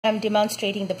I'm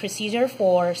demonstrating the procedure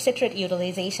for citrate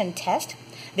utilization test.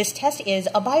 This test is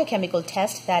a biochemical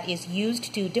test that is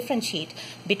used to differentiate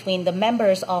between the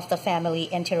members of the family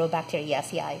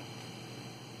Enterobacteriaceae.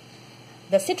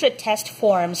 The citrate test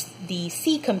forms the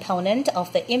C component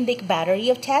of the imbic battery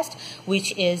of test,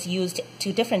 which is used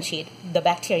to differentiate the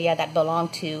bacteria that belong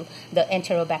to the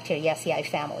Enterobacteriaceae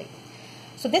family.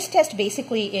 So this test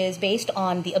basically is based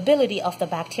on the ability of the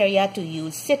bacteria to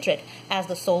use citrate as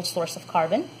the sole source of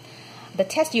carbon. The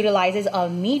test utilizes a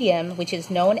medium which is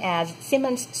known as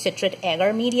Simmons citrate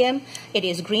agar medium. It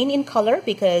is green in color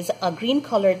because a green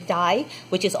colored dye,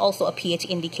 which is also a pH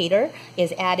indicator,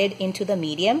 is added into the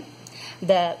medium.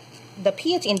 The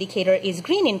pH indicator is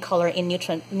green in color in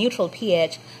neutral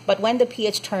pH, but when the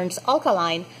pH turns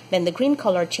alkaline, then the green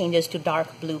color changes to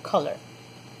dark blue color.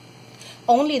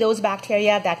 Only those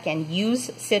bacteria that can use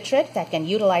citrate, that can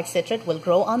utilize citrate, will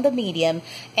grow on the medium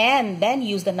and then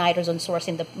use the nitrogen source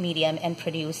in the medium and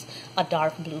produce a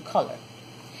dark blue color.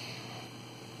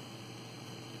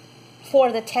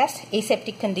 For the test,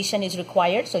 aseptic condition is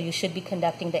required, so you should be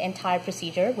conducting the entire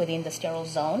procedure within the sterile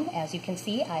zone. As you can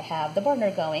see, I have the burner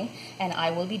going, and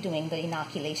I will be doing the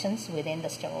inoculations within the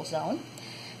sterile zone.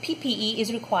 PPE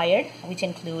is required, which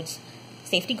includes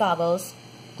safety goggles,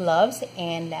 gloves,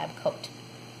 and lab coat.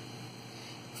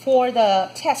 For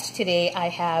the test today, I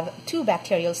have two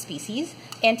bacterial species,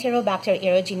 Enterobacter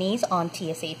aerogenes on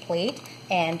TSA plate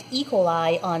and E.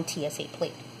 coli on TSA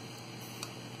plate.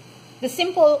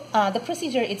 The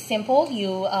procedure is simple.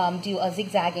 You do a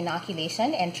zigzag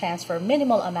inoculation and transfer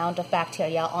minimal amount of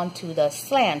bacteria onto the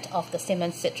slant of the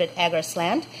Simmons citrate agar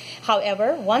slant.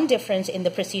 However, one difference in the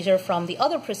procedure from the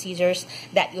other procedures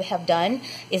that you have done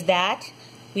is that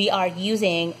we are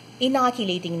using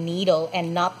inoculating needle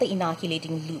and not the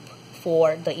inoculating loop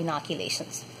for the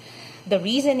inoculations. The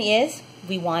reason is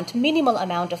we want minimal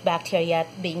amount of bacteria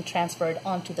being transferred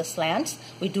onto the slants.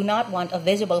 We do not want a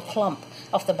visible clump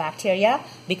of the bacteria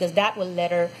because that will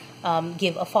later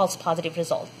give a false positive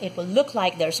result. It will look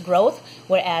like there's growth,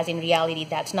 whereas in reality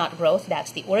that's not growth,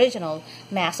 that's the original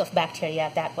mass of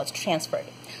bacteria that was transferred.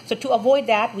 So to avoid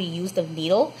that, we use the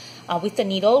needle. With the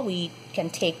needle, we can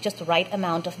take just the right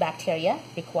amount of bacteria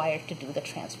required to do the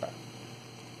transfer.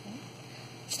 Okay.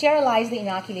 Sterilize the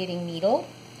inoculating needle,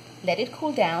 let it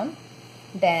cool down,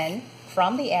 then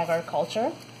from the agar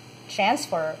culture,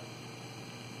 transfer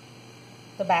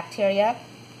the bacteria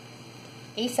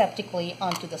aseptically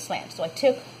onto the slant. So I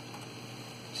took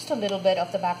just a little bit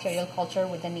of the bacterial culture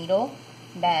with the needle,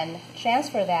 then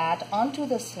transfer that onto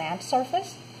the slant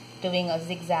surface, doing a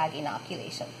zigzag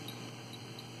inoculation.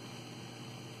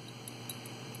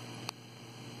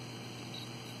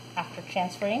 After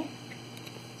transferring,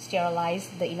 sterilize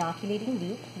the inoculating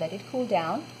loop, let it cool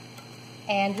down,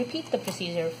 and repeat the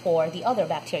procedure for the other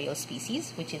bacterial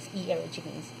species, which is E.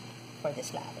 aerogenes for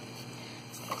this lab.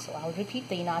 Okay, so I'll repeat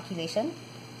the inoculation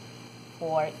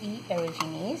for E.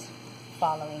 aerogenes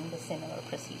following the similar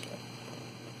procedure.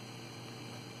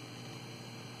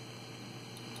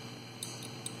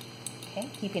 Okay,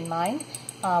 keep in mind,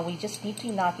 we just need to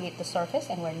inoculate the surface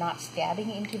and we're not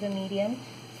stabbing into the medium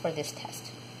for this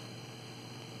test.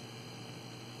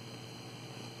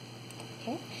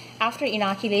 Okay. After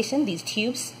inoculation, these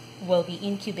tubes will be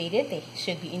incubated. They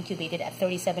should be incubated at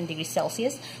 37 degrees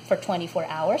Celsius for 24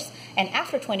 hours. And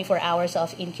after 24 hours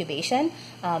of incubation,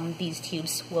 these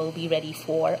tubes will be ready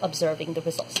for observing the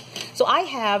results. So I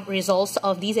have results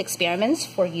of these experiments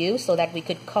for you so that we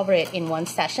could cover it in one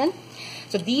session.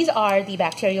 So these are the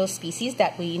bacterial species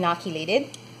that we inoculated,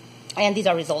 and these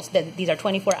are results. These are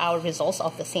 24-hour results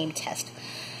of the same test.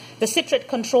 The citrate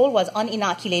control was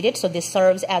uninoculated, so this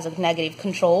serves as a negative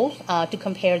control to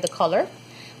compare the color.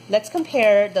 Let's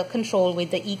compare the control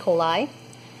with the E. coli.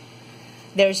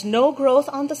 There's no growth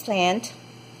on the slant,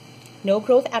 no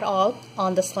growth at all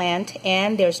on the slant,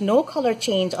 and there's no color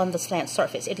change on the slant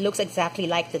surface. It looks exactly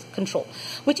like the control,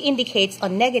 which indicates a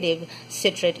negative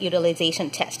citrate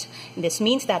utilization test. This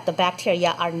means that the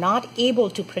bacteria are not able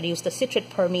to produce the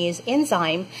citrate permease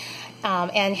enzyme,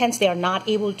 and hence they are not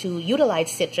able to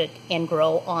utilize citrate and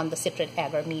grow on the citrate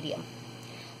agar medium.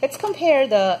 Let's compare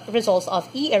the results of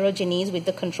E. aerogenes with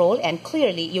the control, and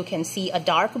clearly you can see a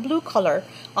dark blue color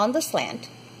on the slant,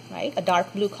 right? A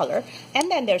dark blue color,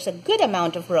 and then there's a good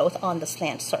amount of growth on the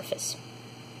slant surface.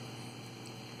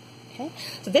 Okay,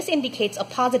 so this indicates a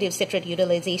positive citrate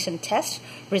utilization test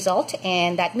result,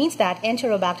 and that means that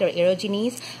Enterobacter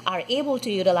aerogenes are able to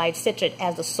utilize citrate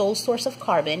as the sole source of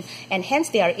carbon, and hence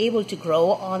they are able to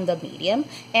grow on the medium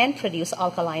and produce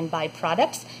alkaline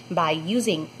byproducts by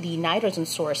using the nitrogen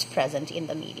source present in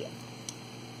the medium.